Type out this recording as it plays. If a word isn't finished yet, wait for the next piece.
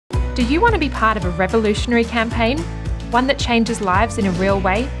Do you want to be part of a revolutionary campaign? One that changes lives in a real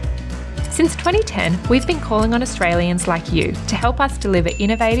way? Since 2010, we've been calling on Australians like you to help us deliver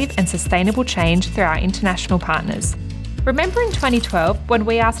innovative and sustainable change through our international partners. Remember in 2012 when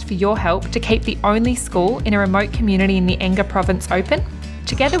we asked for your help to keep the only school in a remote community in the Enga province open?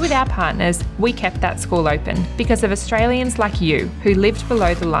 Together with our partners, we kept that school open because of Australians like you who lived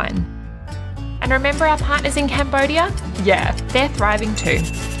below the line. And remember our partners in Cambodia? Yeah, they're thriving too.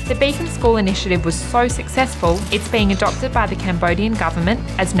 The Beacon School initiative was so successful, it's being adopted by the Cambodian government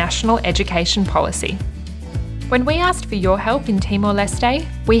as national education policy. When we asked for your help in Timor-Leste,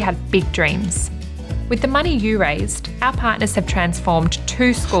 we had big dreams. With the money you raised, our partners have transformed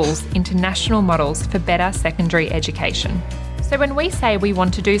 2 schools into national models for better secondary education. So when we say we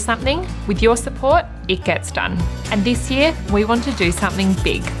want to do something, with your support, it gets done. And this year, we want to do something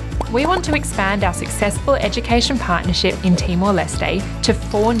big. We want to expand our successful education partnership in Timor-Leste to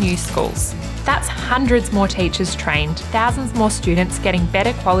 4 new schools. That's hundreds more teachers trained, thousands more students getting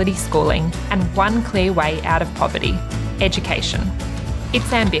better quality schooling, and one clear way out of poverty: education.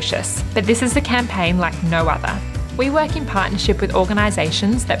 It's ambitious, but this is a campaign like no other. We work in partnership with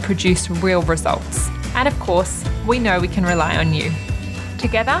organisations that produce real results. And of course, we know we can rely on you.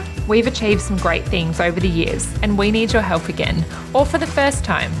 Together, we've achieved some great things over the years, and we need your help again, or for the first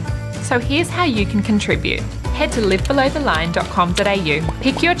time. So here's how you can contribute. Head to livebelowtheline.com.au,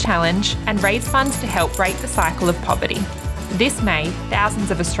 pick your challenge, and raise funds to help break the cycle of poverty. This May, thousands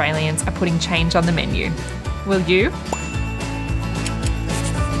of Australians are putting change on the menu. Will you?